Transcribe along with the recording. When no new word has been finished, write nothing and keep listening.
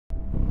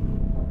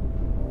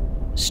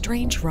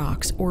strange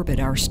rocks orbit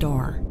our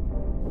star,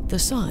 the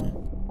Sun.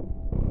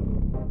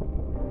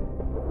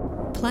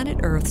 Planet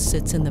Earth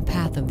sits in the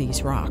path of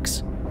these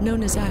rocks,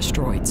 known as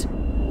asteroids.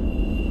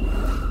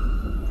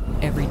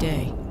 Every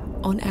day,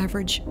 on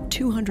average,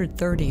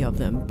 230 of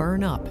them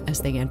burn up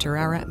as they enter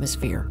our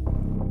atmosphere.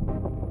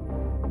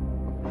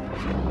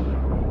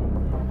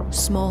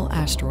 Small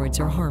asteroids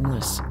are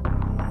harmless,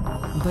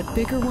 but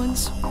bigger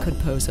ones could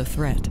pose a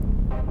threat.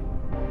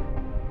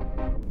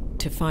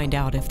 To find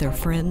out if they're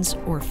friends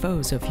or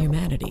foes of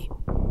humanity,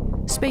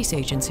 space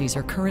agencies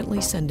are currently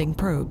sending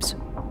probes.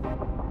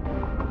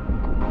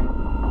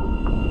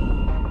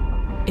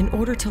 In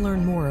order to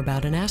learn more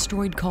about an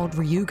asteroid called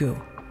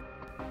Ryugu,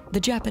 the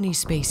Japanese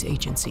space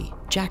agency,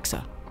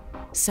 JAXA,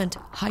 sent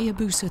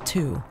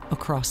Hayabusa2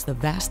 across the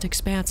vast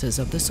expanses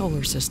of the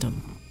solar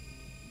system.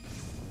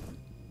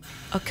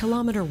 A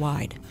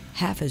kilometer-wide,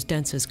 half as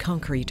dense as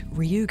concrete,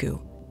 Ryugu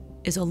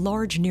is a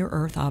large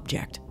near-Earth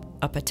object,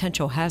 a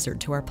potential hazard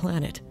to our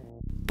planet.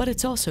 But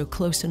it's also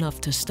close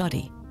enough to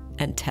study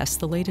and test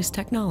the latest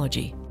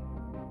technology.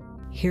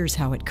 Here's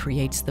how it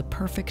creates the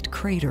perfect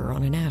crater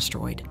on an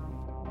asteroid.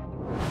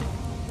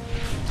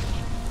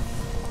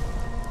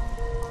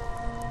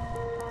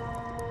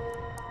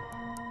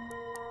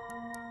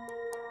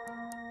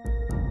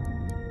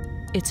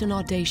 It's an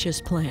audacious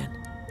plan,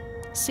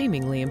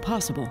 seemingly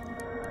impossible.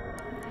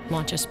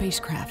 Launch a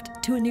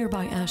spacecraft to a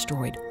nearby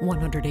asteroid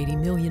 180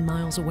 million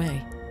miles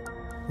away.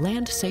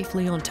 Land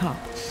safely on top.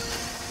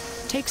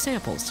 Take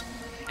samples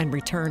and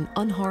return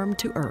unharmed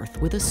to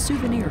Earth with a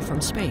souvenir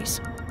from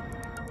space.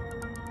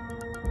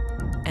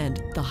 And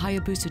the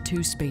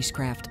Hayabusa2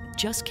 spacecraft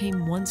just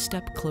came one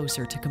step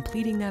closer to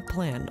completing that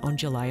plan on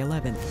July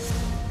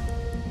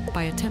 11th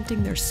by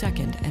attempting their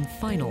second and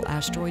final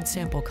asteroid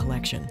sample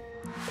collection.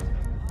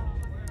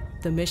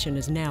 The mission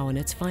is now in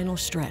its final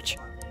stretch.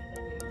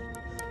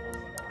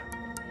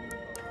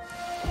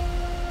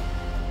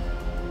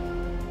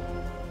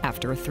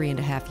 After a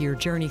 3.5-year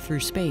journey through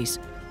space,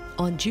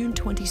 on June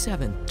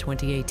 27,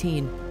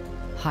 2018,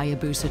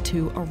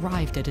 Hayabusa2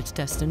 arrived at its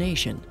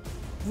destination,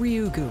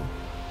 Ryugu.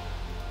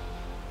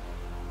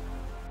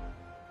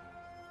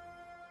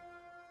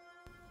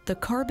 The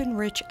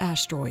carbon-rich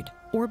asteroid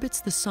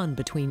orbits the Sun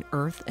between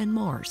Earth and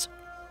Mars.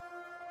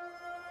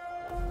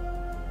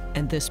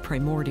 And this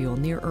primordial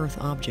near-Earth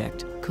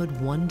object could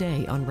one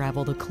day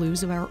unravel the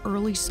clues of our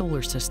early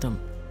solar system.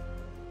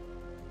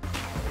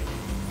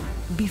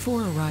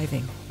 Before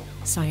arriving,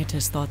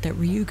 scientists thought that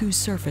Ryugu's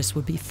surface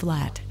would be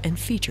flat and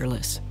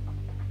featureless,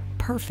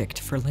 perfect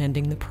for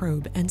landing the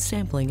probe and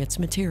sampling its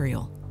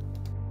material.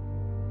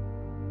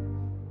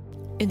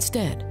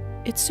 Instead,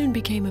 it soon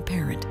became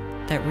apparent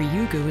that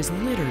Ryugu is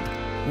littered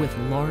with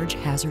large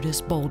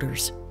hazardous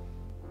boulders,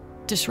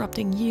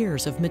 disrupting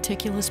years of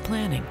meticulous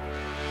planning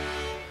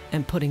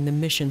and putting the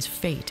mission's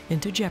fate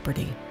into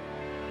jeopardy.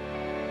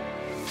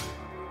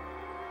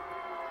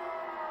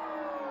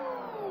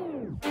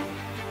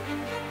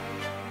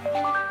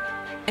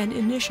 An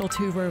initial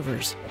 2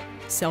 rovers,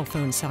 cell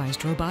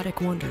phone-sized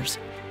robotic wonders,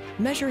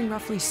 measuring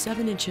roughly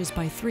 7 inches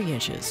by 3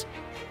 inches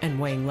and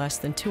weighing less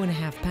than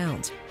 2.5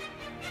 pounds,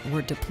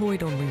 were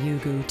deployed on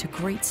Ryugu to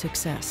great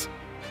success.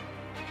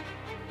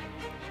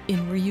 In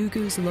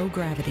Ryugu's low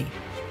gravity,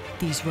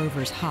 these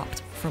rovers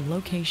hopped from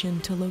location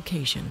to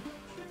location,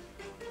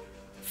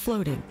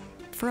 floating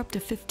for up to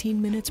 15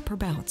 minutes per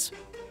bounce,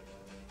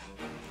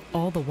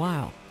 all the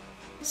while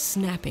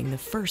snapping the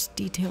first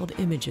detailed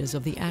images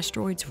of the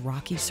asteroid's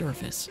rocky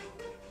surface.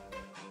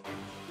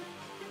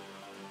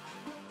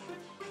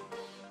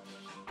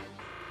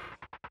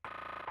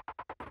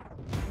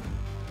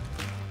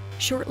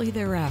 Shortly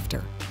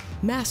thereafter,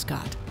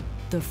 Mascot,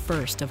 the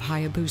first of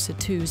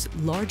Hayabusa2's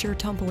larger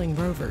tumbling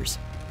rovers,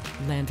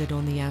 landed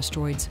on the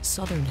asteroid's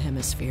southern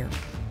hemisphere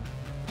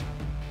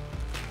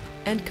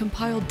and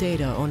compiled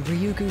data on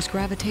Ryugu's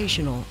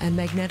gravitational and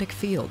magnetic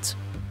fields,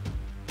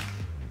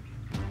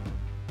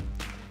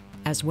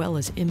 as well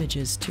as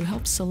images to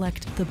help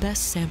select the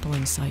best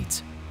sampling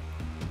sites.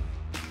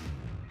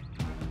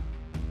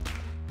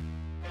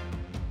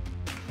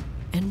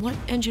 And what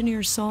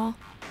engineers saw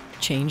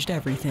changed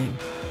everything.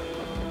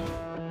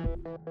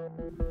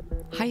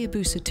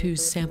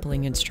 Hayabusa2's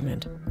sampling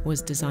instrument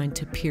was designed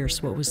to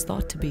pierce what was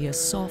thought to be a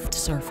soft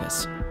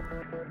surface.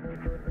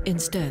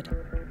 Instead,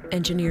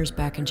 engineers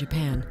back in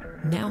Japan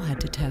now had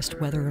to test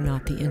whether or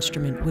not the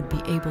instrument would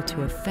be able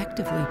to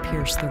effectively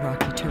pierce the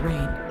rocky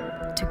terrain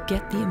to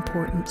get the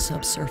important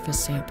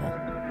subsurface sample.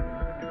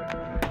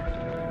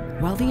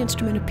 While the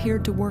instrument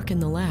appeared to work in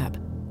the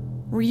lab,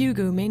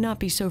 Ryugu may not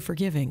be so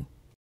forgiving.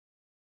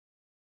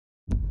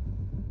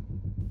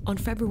 On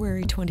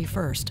February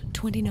 21st,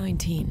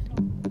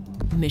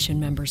 2019, mission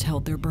members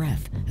held their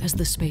breath as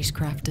the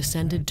spacecraft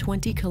descended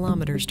 20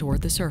 kilometers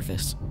toward the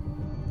surface.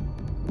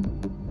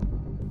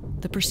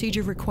 The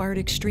procedure required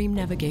extreme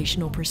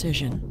navigational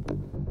precision.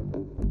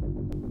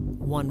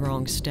 One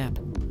wrong step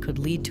could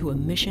lead to a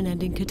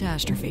mission-ending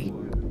catastrophe.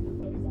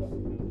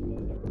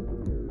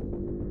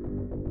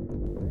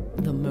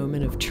 The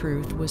moment of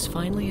truth was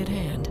finally at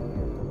hand.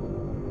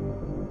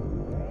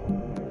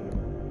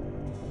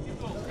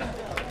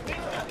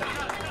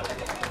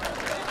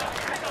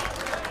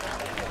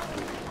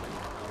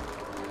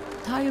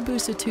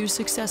 Hayabusa2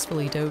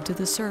 successfully dove to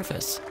the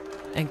surface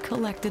and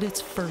collected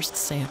its first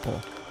sample.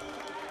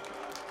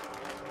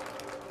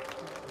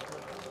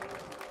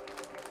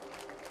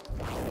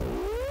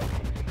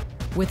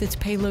 With its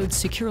payload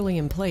securely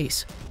in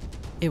place,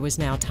 it was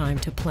now time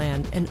to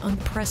plan an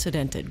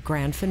unprecedented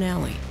grand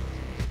finale,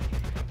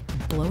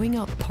 blowing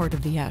up part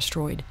of the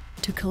asteroid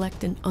to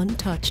collect an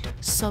untouched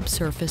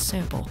subsurface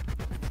sample.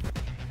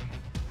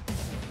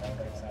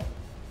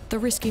 The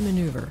risky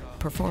maneuver,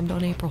 performed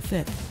on April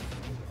 5th,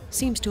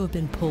 seems to have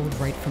been pulled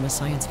right from a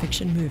science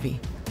fiction movie.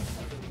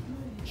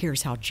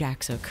 Here's how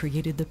JAXA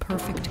created the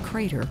perfect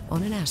crater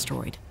on an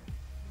asteroid.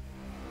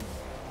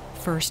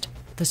 First,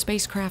 the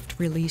spacecraft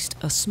released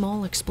a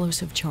small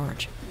explosive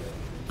charge,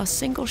 a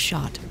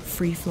single-shot,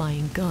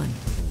 free-flying gun,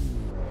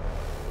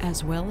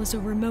 as well as a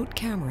remote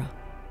camera,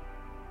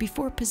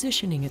 before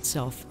positioning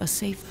itself a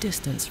safe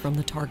distance from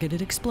the targeted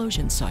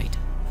explosion site.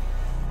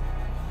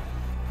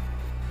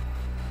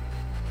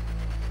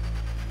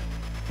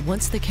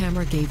 Once the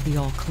camera gave the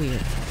all-clear,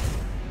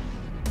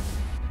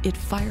 it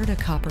fired a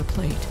copper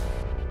plate.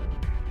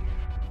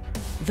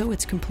 Though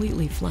it's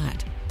completely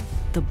flat,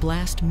 the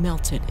blast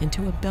melts it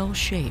into a bell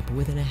shape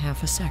within a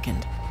half a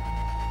second,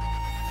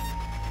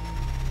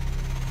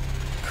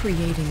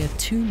 creating a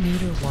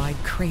 2-meter-wide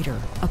crater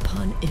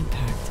upon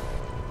impact,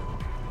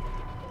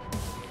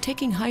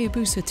 taking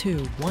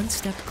Hayabusa2 one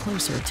step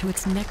closer to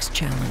its next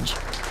challenge.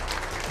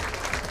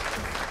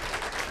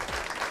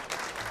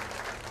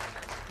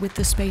 With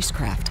the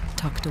spacecraft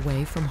tucked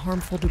away from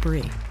harmful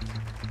debris,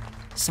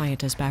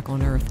 scientists back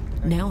on Earth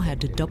now had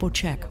to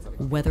double-check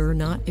whether or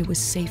not it was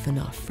safe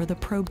enough for the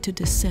probe to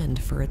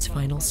descend for its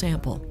final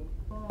sample.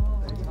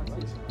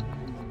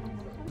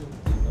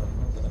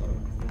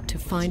 To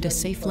find a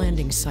safe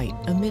landing site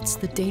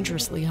amidst the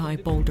dangerously high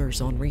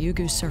boulders on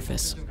Ryugu's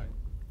surface,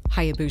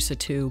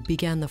 Hayabusa2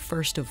 began the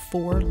first of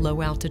 4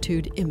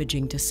 low-altitude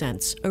imaging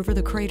descents over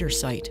the crater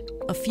site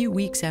a few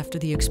weeks after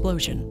the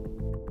explosion.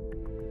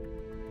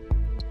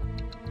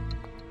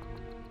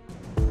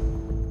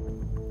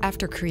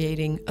 After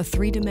creating a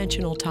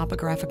 3-dimensional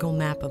topographical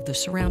map of the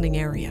surrounding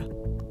area,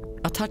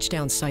 a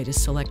touchdown site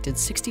is selected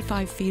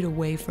 65 feet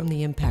away from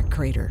the impact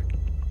crater,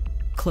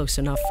 close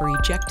enough for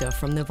ejecta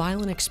from the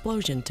violent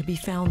explosion to be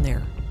found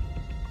there.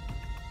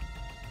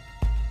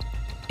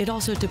 It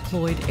also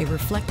deployed a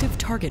reflective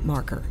target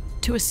marker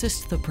to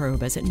assist the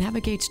probe as it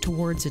navigates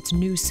towards its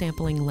new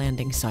sampling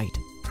landing site.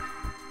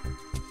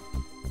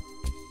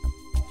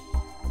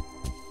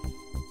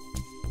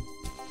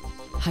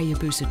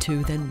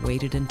 Hayabusa2 then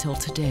waited until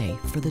today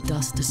for the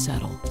dust to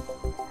settle,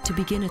 to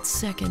begin its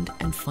second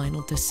and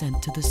final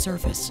descent to the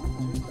surface,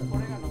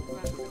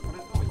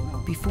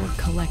 before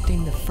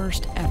collecting the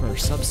first ever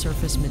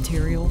subsurface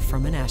material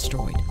from an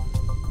asteroid.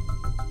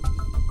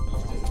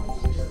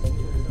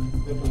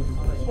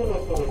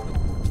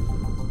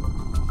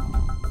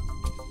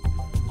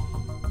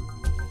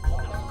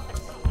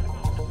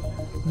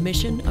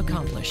 Mission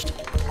accomplished.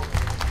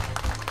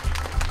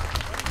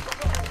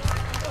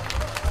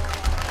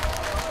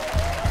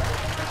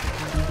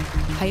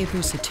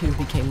 Hayabusa2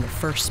 became the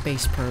first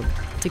space probe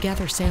to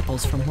gather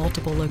samples from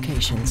multiple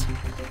locations,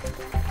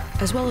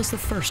 as well as the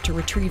first to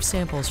retrieve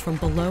samples from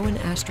below an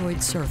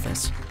asteroid's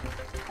surface.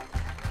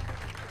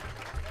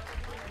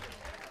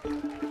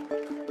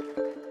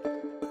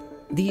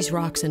 These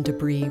rocks and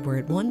debris were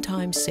at one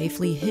time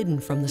safely hidden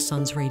from the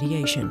sun's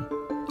radiation,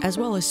 as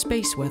well as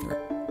space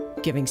weather,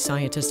 giving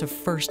scientists a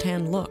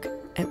first-hand look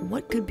at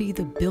what could be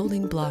the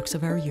building blocks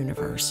of our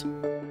universe.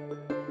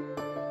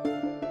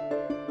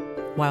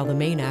 While the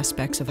main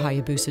aspects of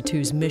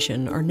Hayabusa2's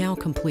mission are now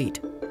complete,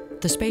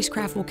 the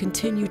spacecraft will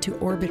continue to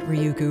orbit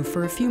Ryugu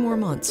for a few more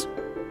months,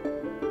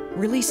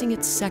 releasing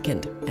its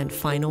second and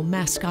final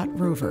mascot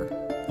rover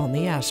on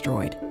the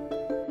asteroid.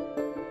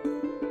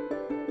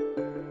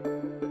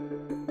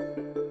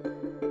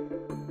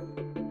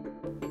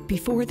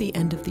 Before the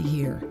end of the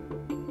year,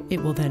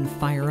 it will then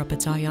fire up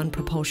its ion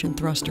propulsion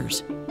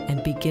thrusters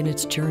and begin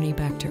its journey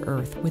back to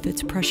Earth with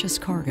its precious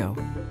cargo.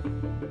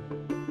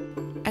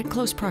 At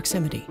close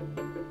proximity,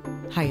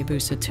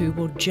 Hayabusa2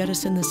 will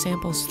jettison the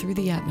samples through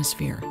the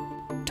atmosphere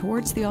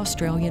towards the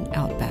Australian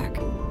outback,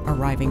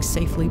 arriving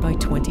safely by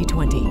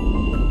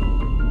 2020.